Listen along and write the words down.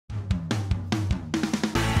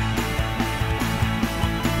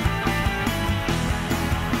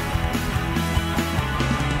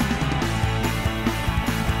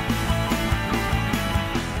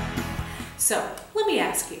So, let me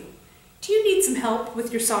ask you, do you need some help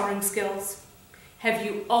with your soldering skills? Have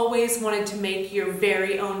you always wanted to make your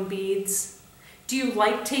very own beads? Do you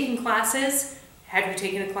like taking classes? Have you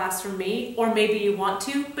taken a class from me? Or maybe you want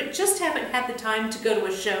to, but just haven't had the time to go to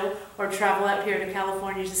a show or travel out here to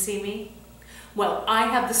California to see me? Well, I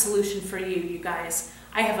have the solution for you, you guys.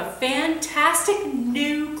 I have a fantastic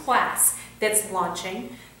new class that's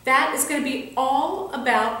launching that is going to be all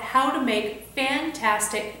about how to make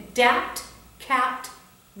fantastic dapped, capped,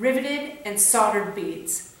 riveted, and soldered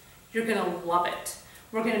beads. You're going to love it.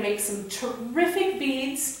 We're going to make some terrific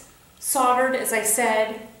beads, soldered, as I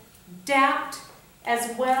said, dapped,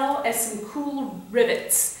 as well as some cool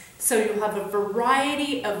rivets. So you'll have a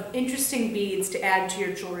variety of interesting beads to add to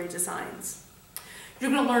your jewelry designs.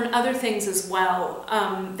 You're going to learn other things as well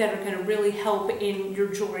that are going to really help in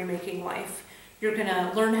your jewelry making life. You're going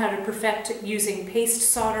to learn how to perfect using paste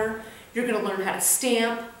solder. You're going to learn how to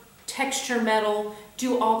stamp, texture metal,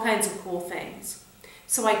 do all kinds of cool things.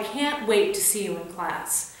 So I can't wait to see you in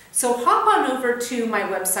class. So hop on over to my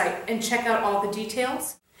website and check out all the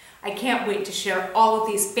details. I can't wait to share all of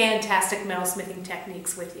these fantastic metalsmithing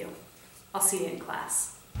techniques with you. I'll see you in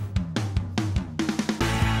class.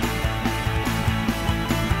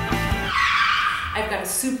 I've got a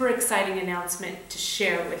super exciting announcement to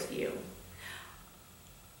share with you.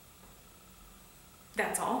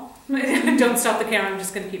 That's all. Don't stop the camera, I'm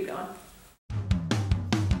just going to keep going.